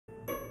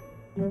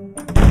I'm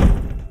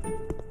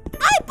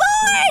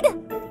bored!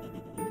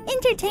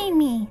 Entertain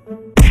me.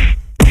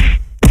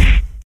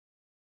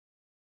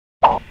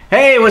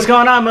 Hey, what's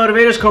going on,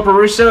 motivators? Corporal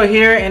Russo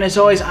here, and as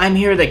always, I'm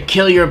here to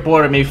kill your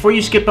boredom. Before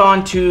you skip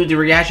on to the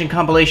reaction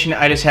compilation,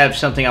 I just have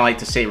something I like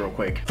to say real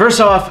quick. First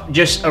off,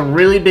 just a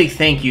really big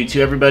thank you to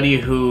everybody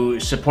who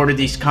supported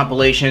these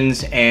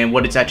compilations and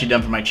what it's actually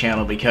done for my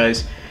channel,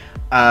 because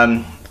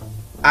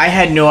I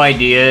had no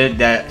idea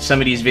that some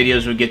of these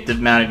videos would get the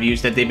amount of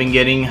views that they've been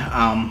getting.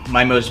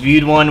 My most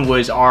viewed one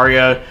was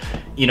Arya,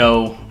 you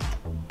know,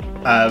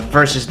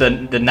 versus the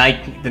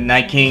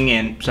Night King,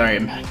 and sorry,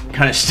 I'm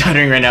kind of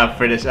stuttering right now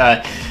for this.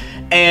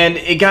 And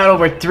it got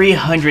over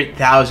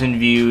 300,000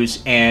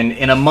 views, and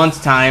in a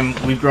month's time,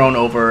 we've grown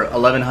over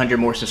 1,100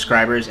 more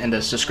subscribers, and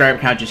the subscriber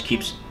count just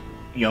keeps,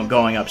 you know,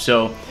 going up.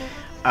 So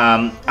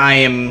I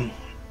am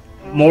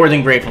more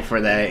than grateful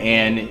for that,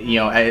 and you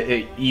know,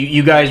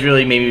 you guys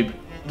really made me,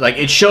 like,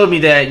 it showed me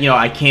that, you know,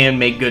 I can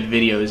make good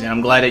videos, and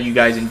I'm glad that you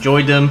guys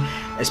enjoyed them,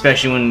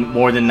 especially when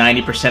more than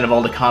 90% of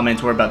all the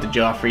comments were about the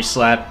Joffrey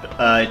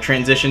slap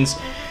transitions.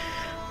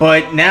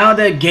 But now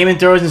that Game of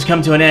Thrones has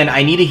come to an end,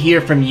 I need to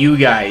hear from you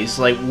guys.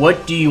 Like,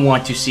 what do you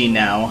want to see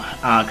now?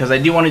 Because I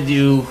do want to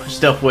do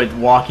stuff with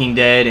Walking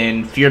Dead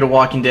and Fear the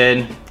Walking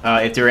Dead.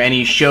 If there are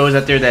any shows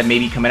out there that may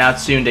be coming out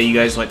soon that you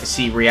guys would like to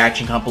see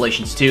reaction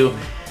compilations to,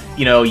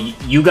 you know,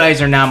 you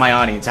guys are now my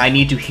audience. I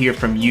need to hear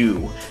from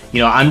you. You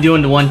know, I'm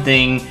doing the one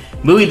thing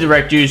movie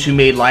directors who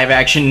made live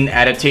action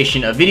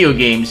adaptation of video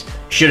games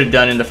should have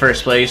done in the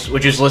first place,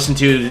 which is listen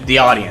to the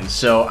audience.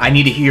 So I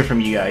need to hear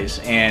from you guys,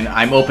 and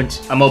I'm open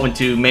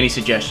to many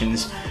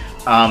suggestions.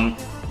 And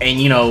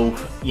you know,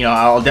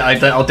 I'll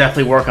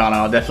definitely work on it.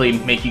 I'll definitely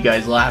make you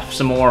guys laugh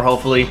some more,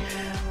 hopefully.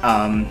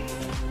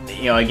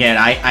 You know, again,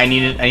 I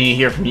need to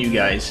hear from you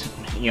guys.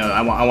 You know,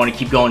 I want to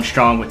keep going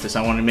strong with this.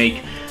 I want to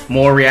make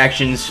more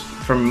reactions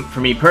for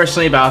me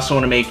personally, but I also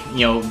want to make,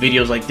 you know,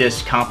 videos like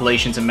this,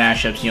 compilations and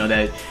mashups, you know,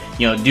 that,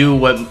 you know, do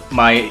what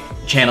my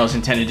channel is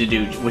intended to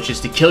do, which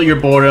is to kill your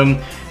boredom,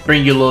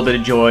 bring you a little bit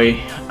of joy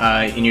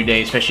in your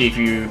day, especially if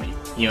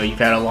you've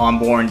had a long,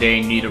 boring day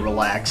and you need to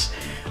relax.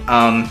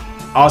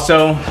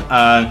 Also,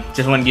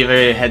 just want to give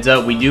a heads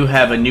up, we do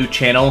have a new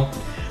channel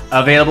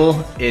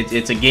available.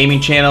 It's a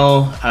gaming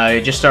channel.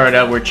 It just started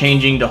out. We're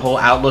changing the whole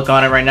outlook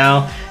on it right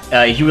now.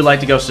 If you would like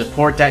to go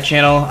support that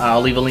channel,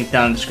 I'll leave a link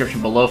down in the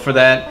description below for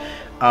that.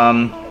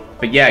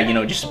 But yeah, you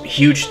know, just a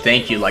huge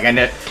thank you. Like,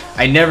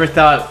 I never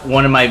thought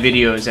one of my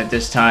videos at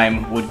this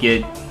time would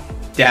get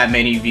that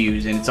many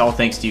views, and it's all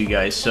thanks to you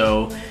guys.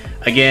 So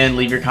again,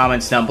 leave your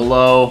comments down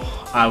below.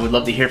 I would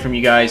love to hear from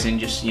you guys, and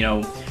just, you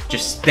know,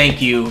 just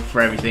thank you for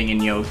everything, and,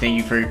 you know, thank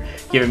you for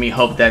giving me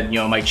hope that, you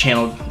know, my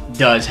channel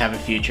does have a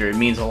future. It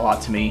means a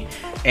lot to me.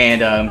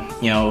 And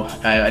you know,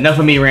 enough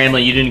of me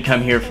rambling. You didn't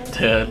come here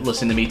to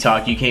listen to me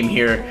talk. You came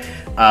here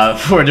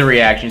for the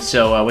reaction.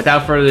 So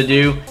without further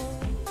ado,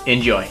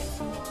 enjoy.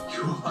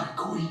 You are my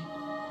queen.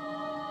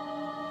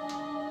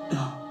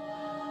 Now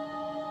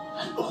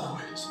and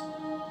always.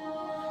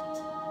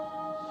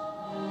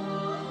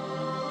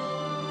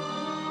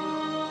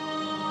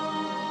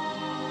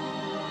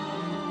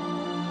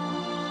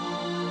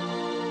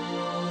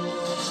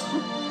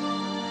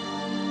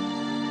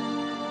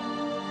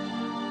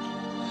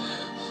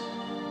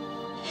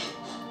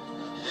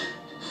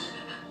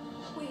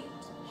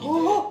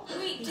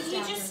 Wait, did he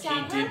just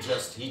stab her?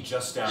 He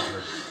just stabbed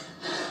her.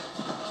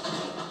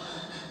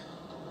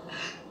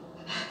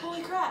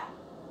 Holy crap.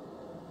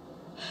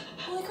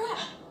 Holy crap.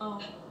 Oh,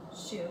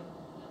 shoot.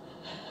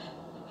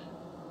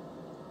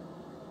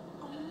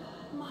 Oh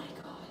my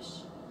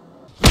gosh.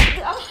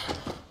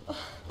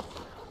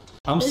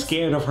 I'm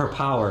scared of her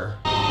power.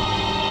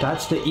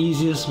 That's the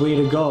easiest way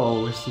to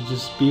go, is to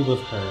just be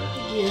with her.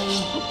 Yeah.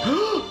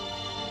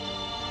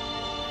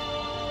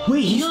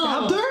 Wait, he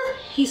stabbed her?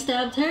 He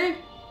stabbed her?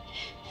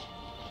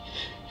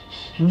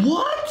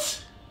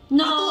 What?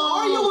 No. I thought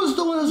Arya was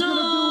the one that's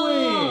gonna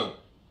do it.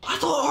 I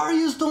thought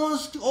Arya's the one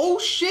that's... Oh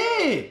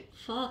shit.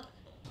 Fuck.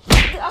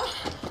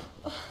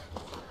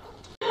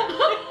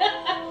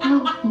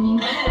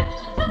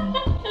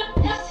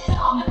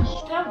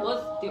 That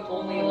was the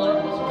only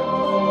line.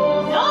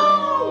 No!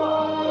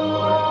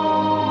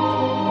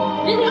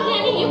 Really,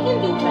 Danny, you can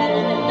do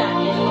better than that.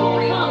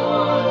 Come on.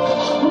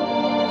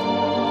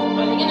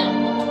 Are they gonna...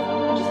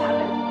 What just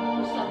happened?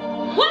 What's that?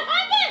 What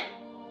happened?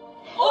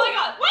 Oh my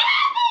god! What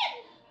happened?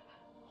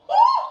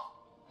 Oh!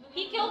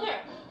 He killed her.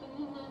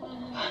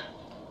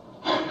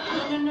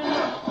 No.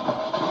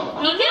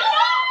 He killed her!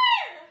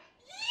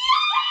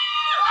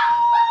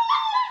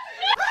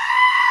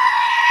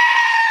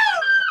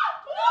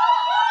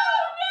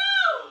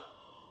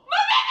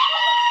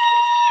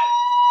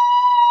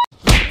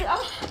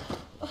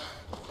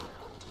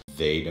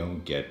 They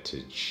don't get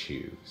to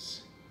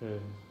choose. You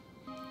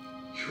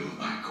are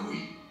my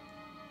queen.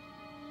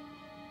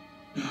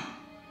 Now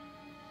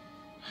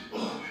and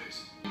always.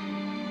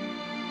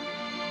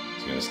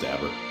 He's gonna stab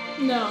her.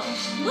 No.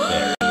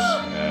 There it is.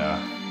 Yeah.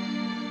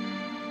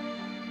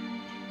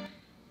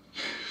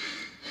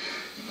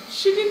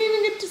 She didn't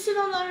even get to sit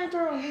on the Iron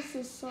Throne. This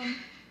is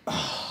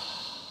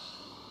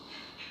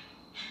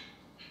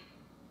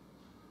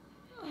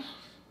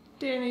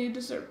Danii, you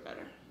deserve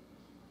better.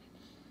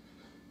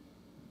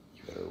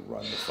 You better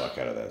run the fuck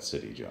out of that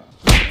city, John.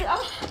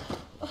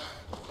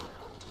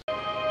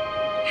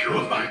 You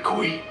are my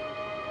queen.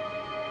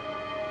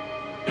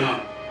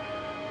 Now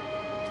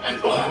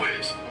and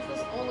always. That's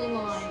his only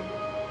line.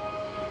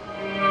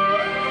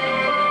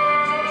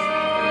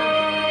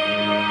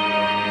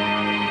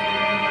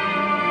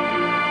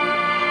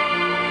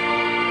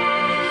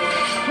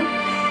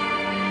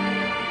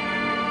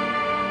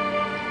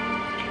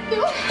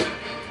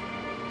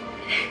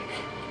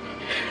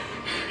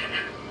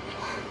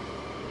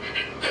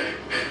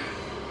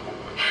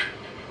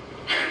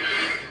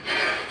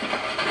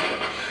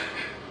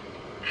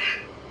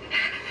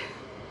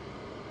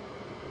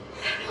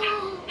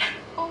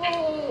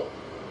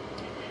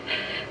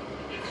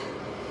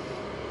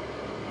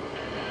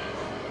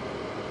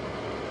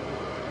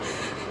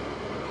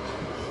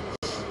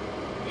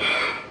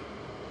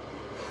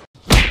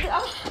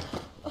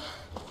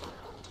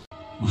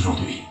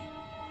 Aujourd'hui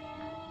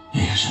et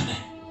à jamais.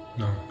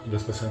 Non, il va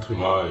se passer un truc.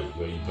 Ouais,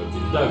 il peut être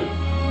une dague.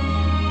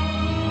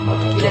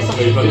 Il a,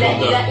 sorti,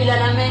 il a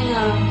la main.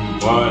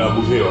 Ouais, elle a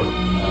bougé, ouais.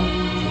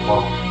 Je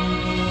crois.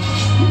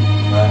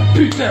 Ouais.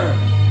 Putain!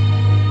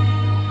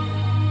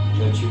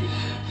 Je l'ai tué.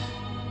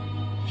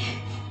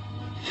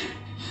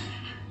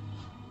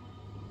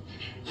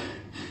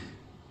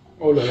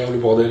 Oh là là, le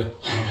bordel.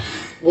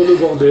 Oh le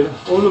bordel.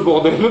 Oh le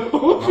bordel.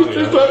 Oh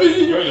putain, ta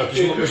vie!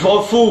 Je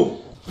m'en fous!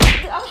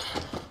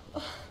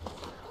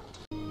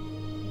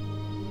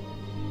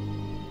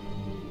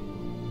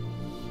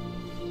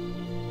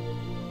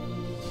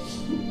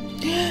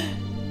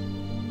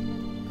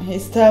 He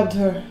stabbed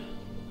her.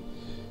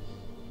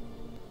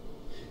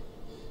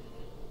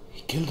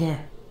 He killed her.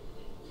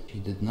 She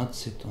did not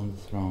sit on the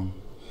throne.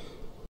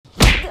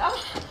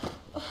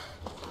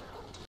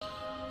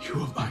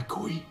 You are my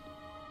queen.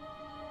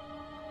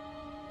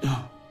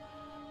 Now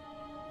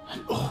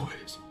and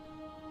always.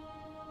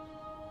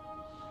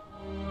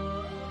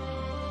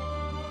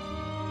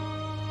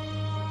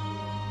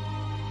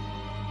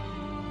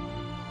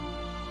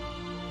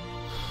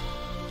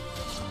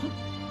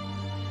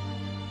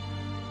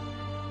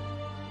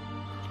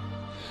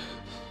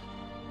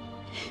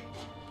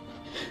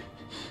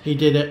 He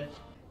did it.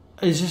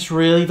 Is this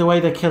really the way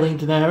they're killing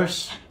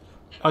Daenerys?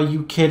 Are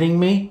you kidding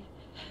me?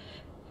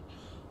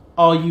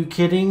 Are you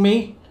kidding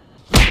me?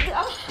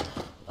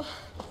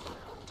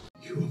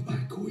 You are my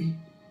queen.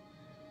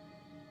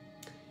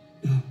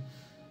 Now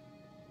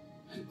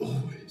and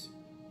always.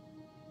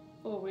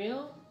 For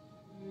real?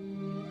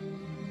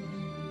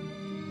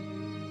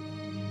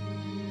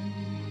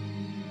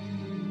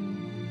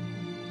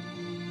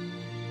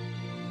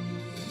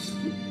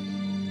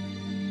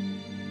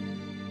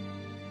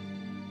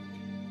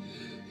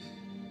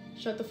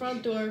 Shut the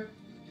front door.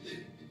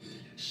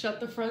 Shut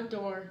the front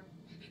door.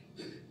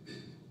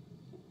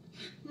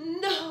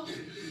 No!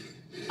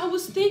 I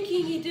was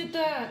thinking he did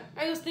that.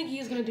 I was thinking he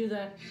was gonna do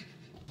that.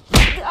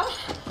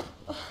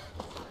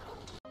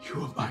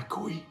 You are my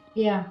queen.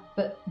 Yeah,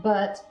 but.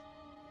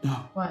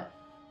 Now What?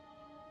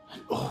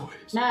 and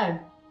always. No.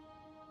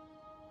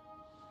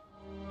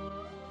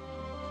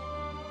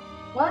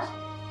 What?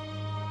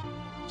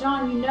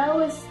 John, you know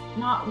it's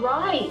not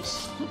right.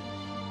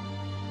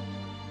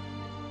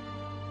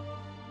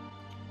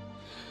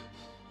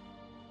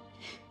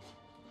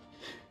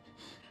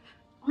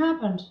 What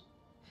happened?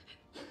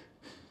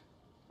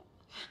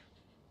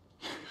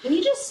 Did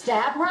he just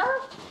stab her?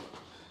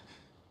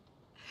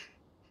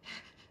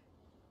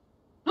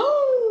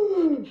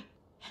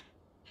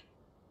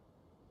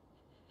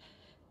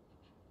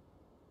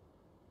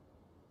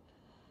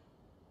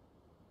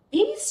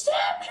 He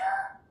stabbed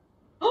her?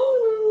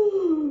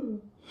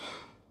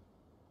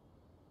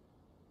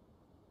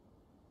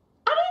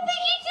 I didn't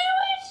think he'd do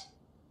it!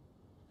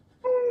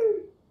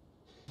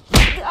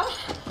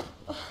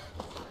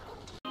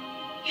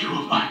 You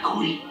are my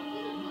queen.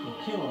 We'll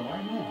kill him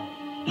right now.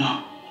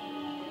 Now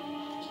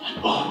and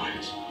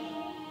always.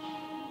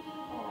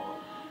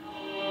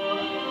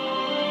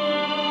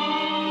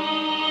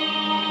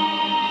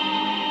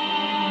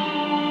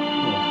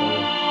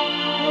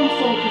 I'm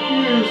so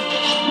confused.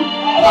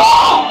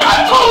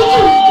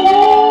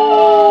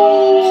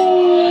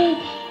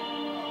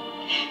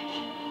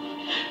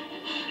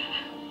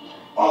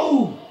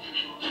 Oh!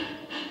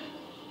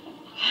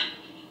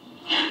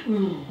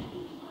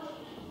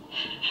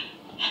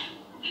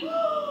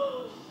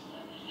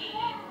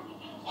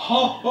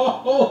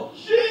 Oh,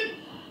 shit!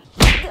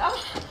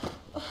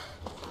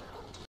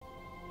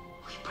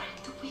 We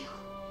break the wheel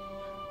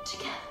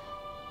together.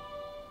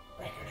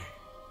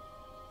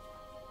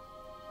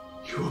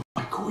 You are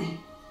my queen.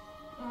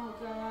 Oh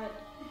god.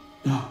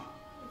 Now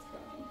It's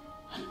coming.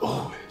 and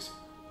always.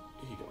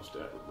 He gonna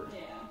stab her, bro.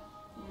 Yeah.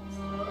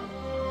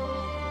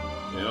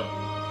 Yep.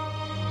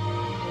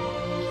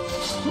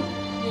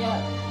 Yeah.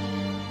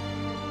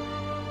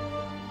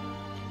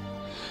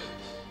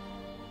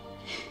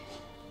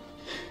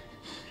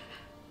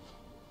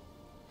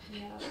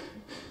 Yeah.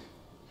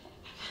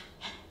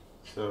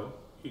 So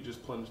he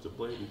just plunged a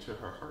blade into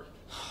her heart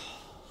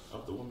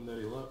of the woman that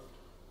he loved.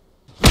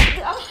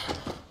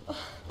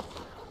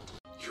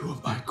 You are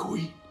my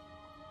queen.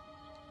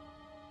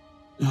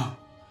 Now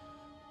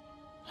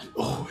and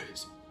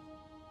always.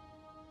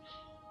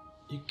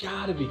 You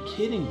gotta be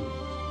kidding me.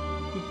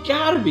 You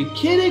gotta be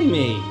kidding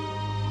me.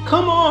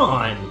 Come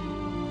on.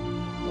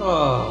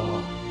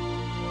 Oh.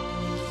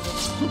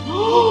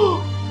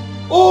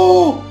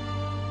 Oh!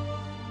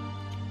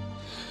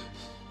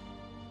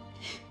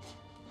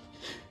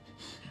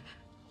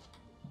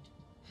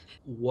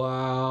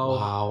 Wow.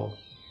 Wow.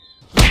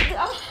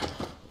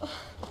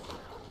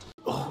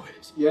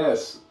 Always.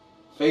 Yes.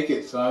 Fake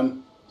it,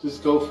 son.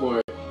 Just go for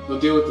it. We'll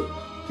deal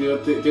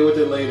with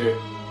it later.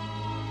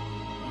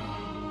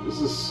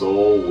 This is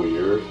so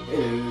weird. It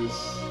is.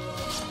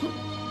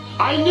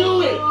 I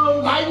knew it!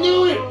 I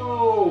knew it!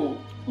 Oh,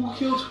 who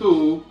killed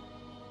who?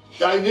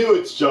 I knew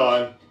it,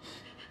 John.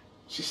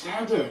 She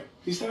stabbed her.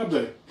 He stabbed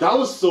her. That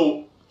was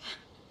so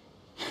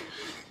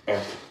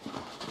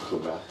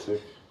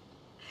anticlimactic.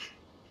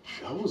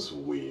 That was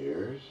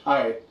weird.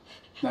 Alright.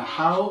 Now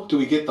how do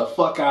we get the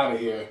fuck out of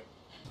here?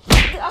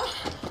 You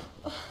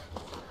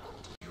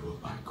are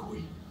my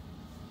queen.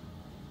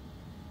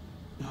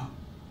 Now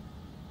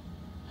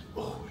and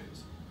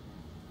always.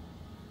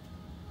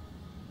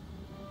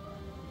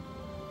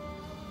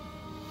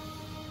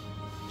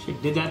 She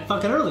did that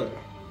fucking earlier.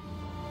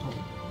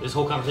 This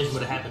whole conversation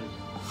would have happened.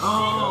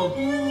 Oh!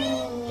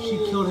 She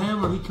killed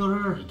him or he killed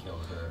her? He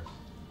killed her.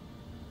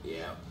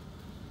 Yeah.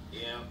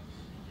 Yeah.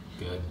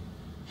 Good.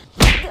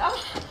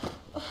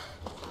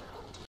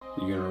 You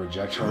gonna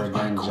reject her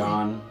again,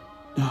 John?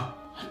 Now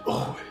and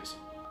always.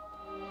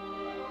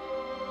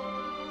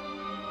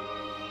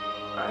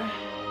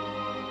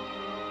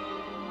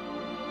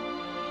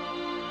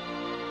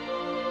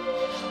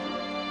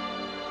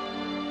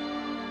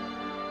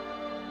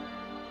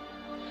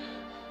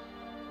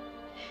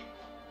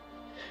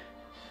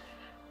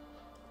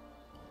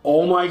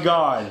 Oh my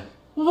god.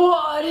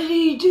 What did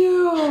he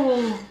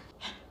do?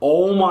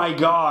 Oh my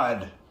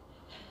god.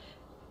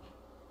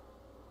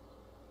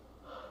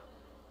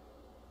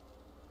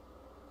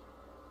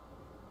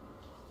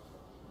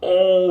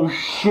 Oh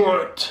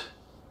shit.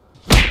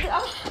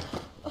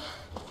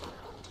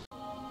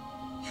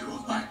 You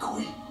are my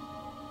queen.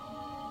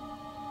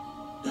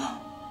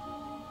 Now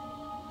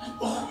and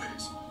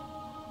always.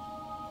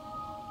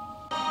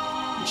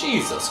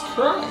 Jesus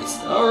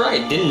Christ.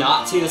 Alright, did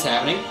not see this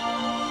happening.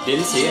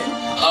 Didn't see it.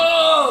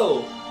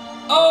 Oh!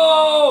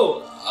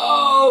 Oh!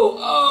 Oh!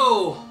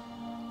 Oh!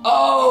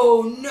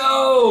 Oh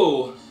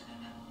no!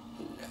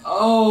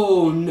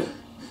 Oh no!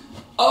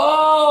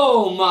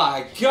 Oh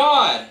my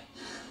god!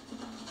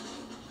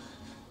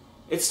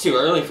 It's too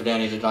early for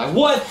Danii to die.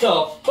 What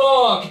the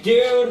fuck,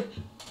 dude?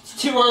 It's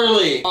too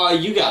early. Oh,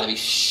 you gotta be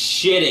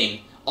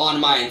shitting on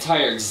my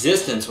entire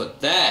existence with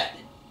that.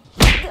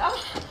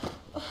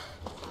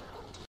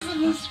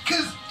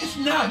 Because it's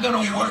not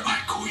gonna work.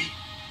 My queen,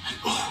 and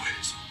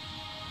always.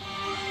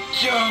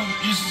 Yo,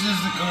 this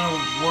isn't gonna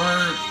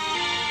work.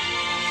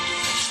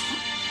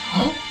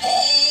 Huh? Oh!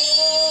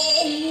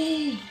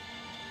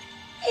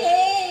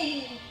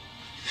 Oh!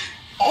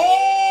 Oh!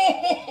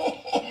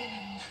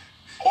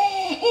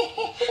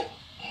 Oh!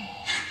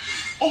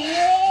 Oh!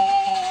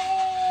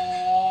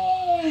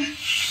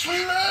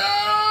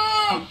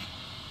 Slap!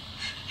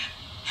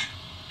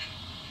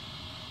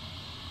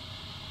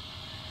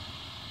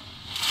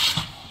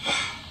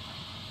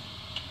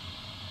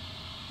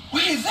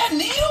 Wait, is that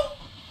needle?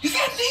 Is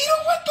that needle?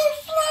 What the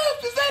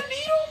flap? Is that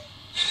needle?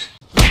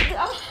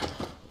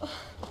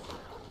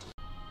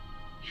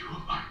 You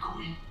are my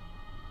queen.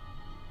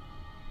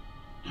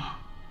 Now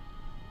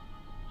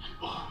and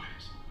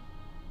always.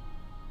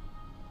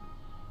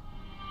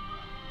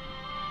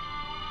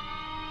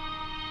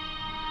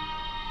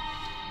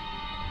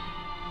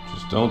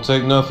 Just don't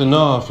take nothing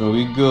off and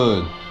we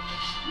good.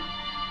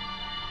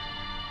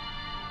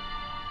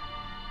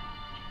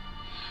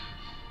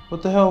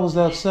 What the hell was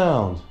that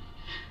sound?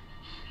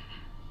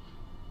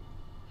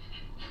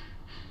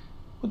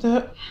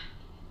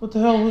 What the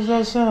hell was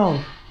that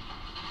sound?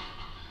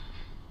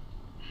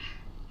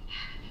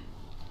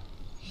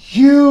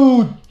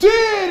 You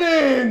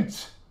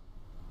didn't!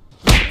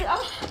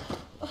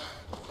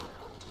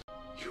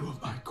 You are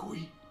my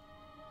queen.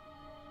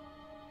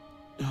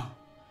 Now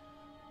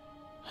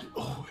and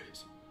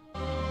always.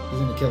 He's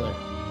gonna kill her.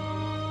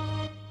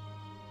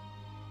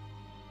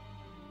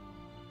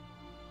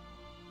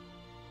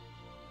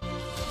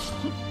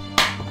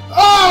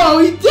 Oh,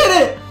 he did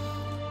it!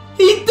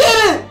 He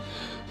did it!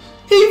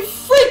 He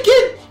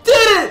freaking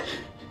did it!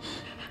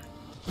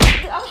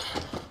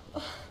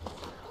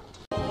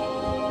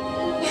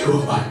 You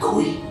are my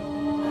queen.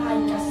 Ai,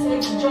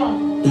 cacete,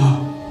 John. Now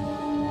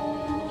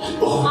and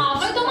always. Ah,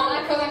 vai tomar na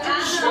cara.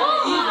 Cara.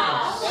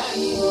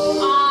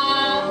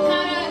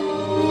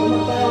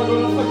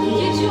 Que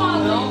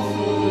idiota.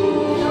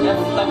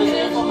 Talvez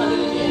seja a forma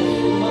dele de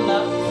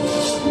mandar.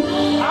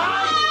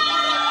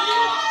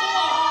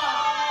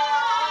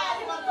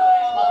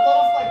 Matou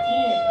na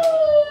faquinha, cara.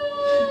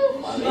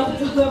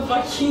 Matou na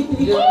faquinha.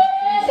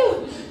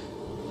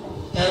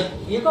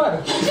 E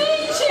agora?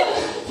 Gente!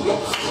 Ai,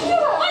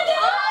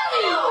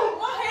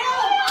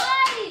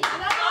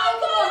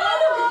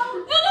 caralho!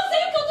 Eu não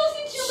sei o que eu tô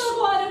sentindo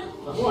agora.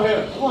 Tá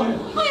morrendo, tá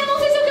morrendo. Ai, eu não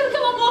sei se eu quero que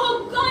ela morra.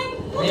 Ai,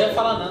 Nem ia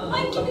falar nada.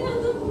 ai, que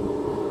merda.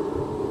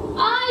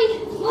 Ai,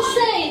 não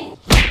sei.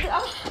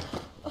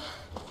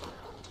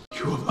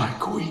 You are my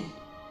queen.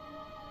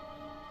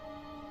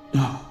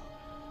 Now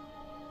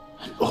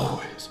and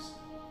always.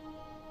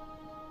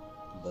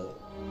 But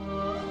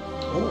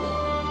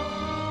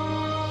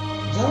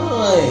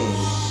Joy.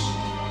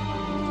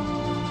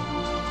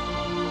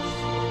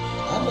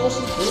 I know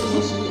she's pretty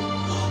and shit.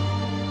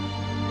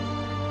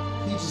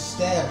 He just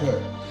stabbed her.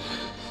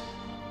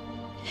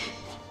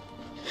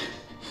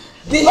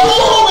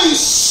 Holy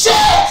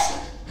shit!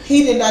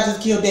 He did not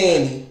just kill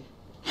Danii.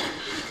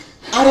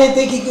 I didn't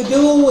think he could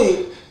do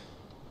it.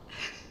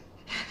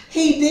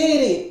 He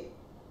did it.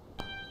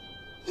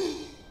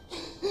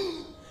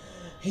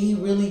 He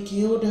really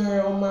killed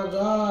her. Oh my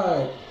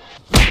god.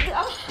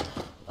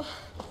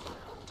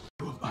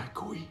 You are my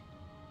queen.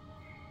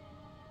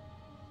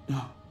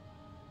 Now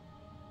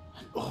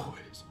and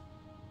always.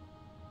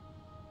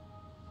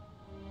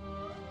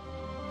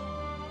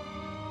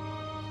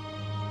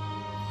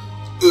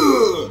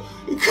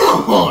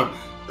 Come on,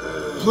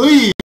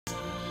 please.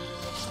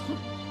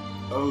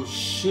 Oh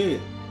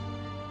shit.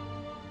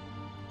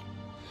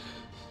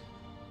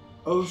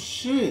 Oh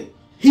shit.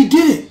 He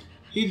did it.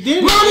 He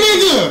did it. My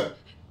nigga.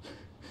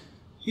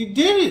 He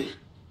did it.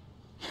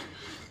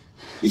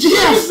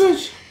 Yes.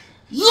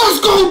 Let's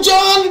go,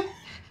 John.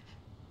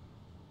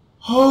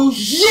 Oh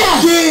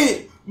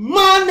shit.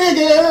 My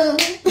nigga.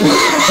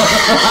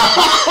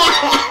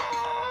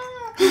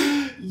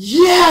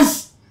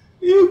 Yes.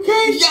 You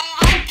can't.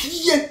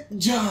 Yeah,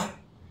 John.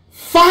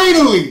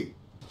 Finally.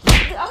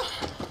 You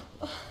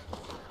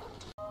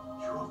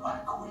are my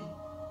queen.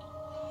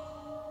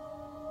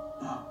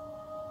 Now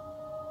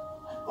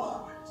and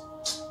always.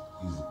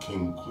 He's the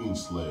king queen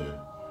slayer.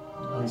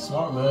 Oh, he's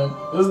smart, man.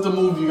 This is the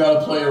move you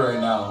gotta play right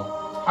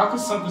now. How could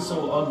something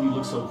so ugly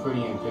look so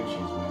pretty in pictures,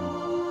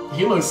 man?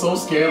 He looks so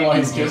scared while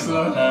he's kissing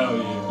her. Hell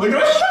yeah. Look at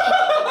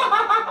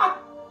that.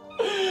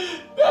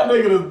 That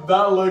nigga does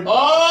not look.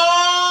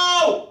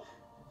 Oh!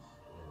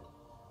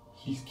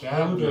 He's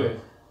killed her.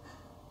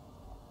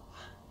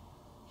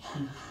 He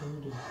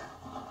killed her.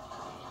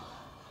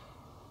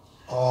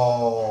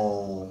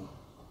 Oh.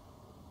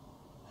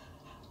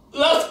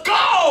 Let's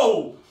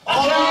go! Oh!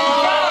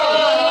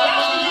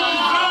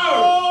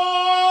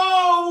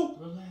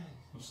 Relax.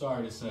 I'm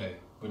sorry to say,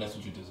 but that's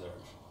what you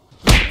deserve.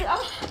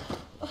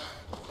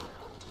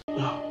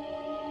 Now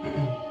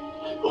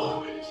and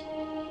always.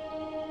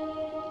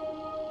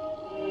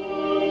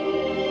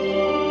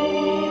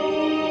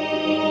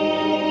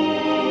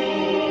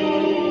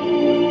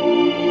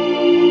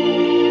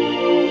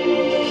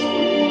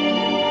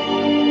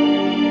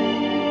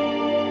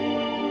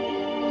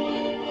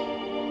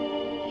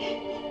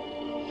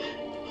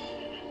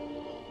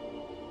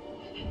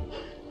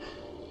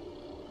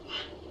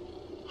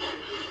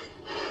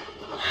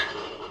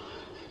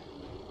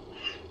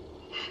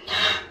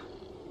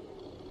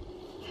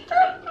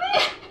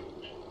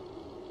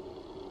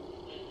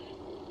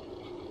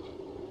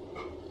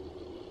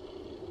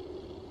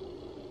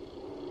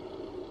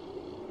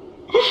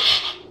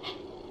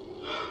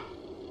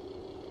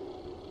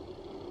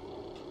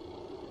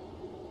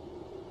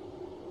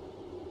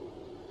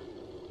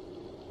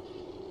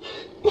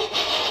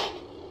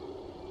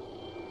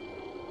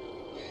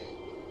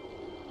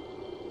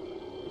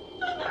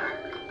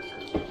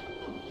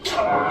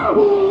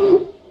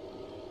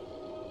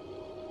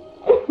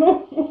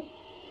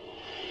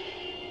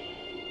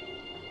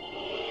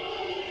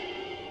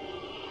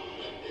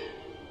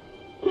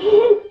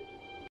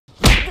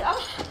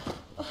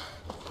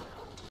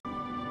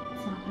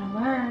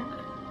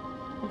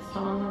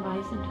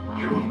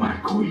 You are my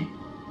queen.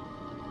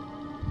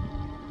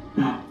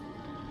 Now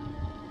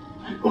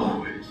and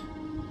always.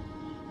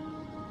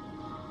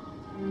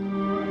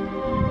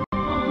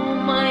 Oh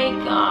my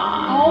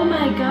god. Oh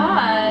my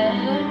god.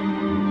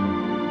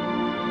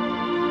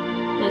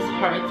 This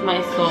hurts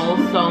my soul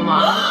so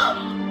much.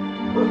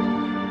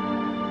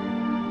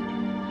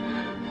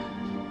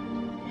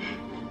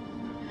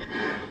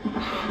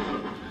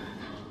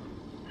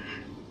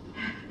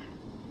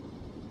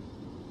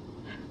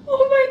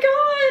 Oh my god.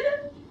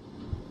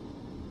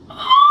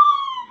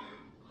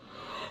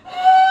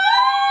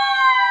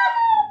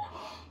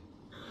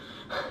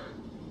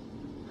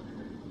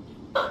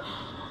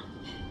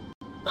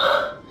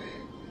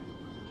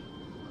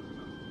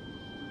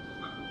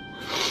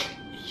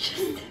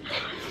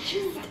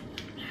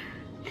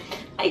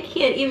 I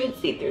can't even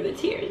see through the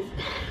tears.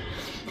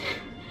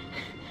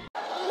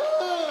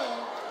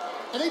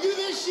 And they do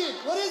this shit.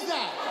 What is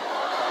that?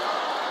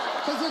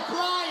 Because they're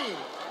crying.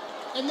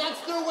 And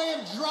that's their way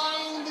of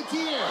drying the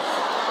tears.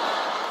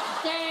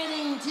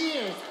 Fanning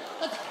tears.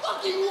 That's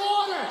fucking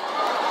water.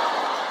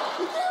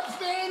 You can't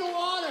fan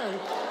water.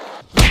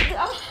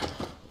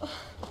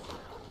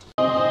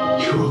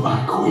 You are my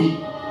queen.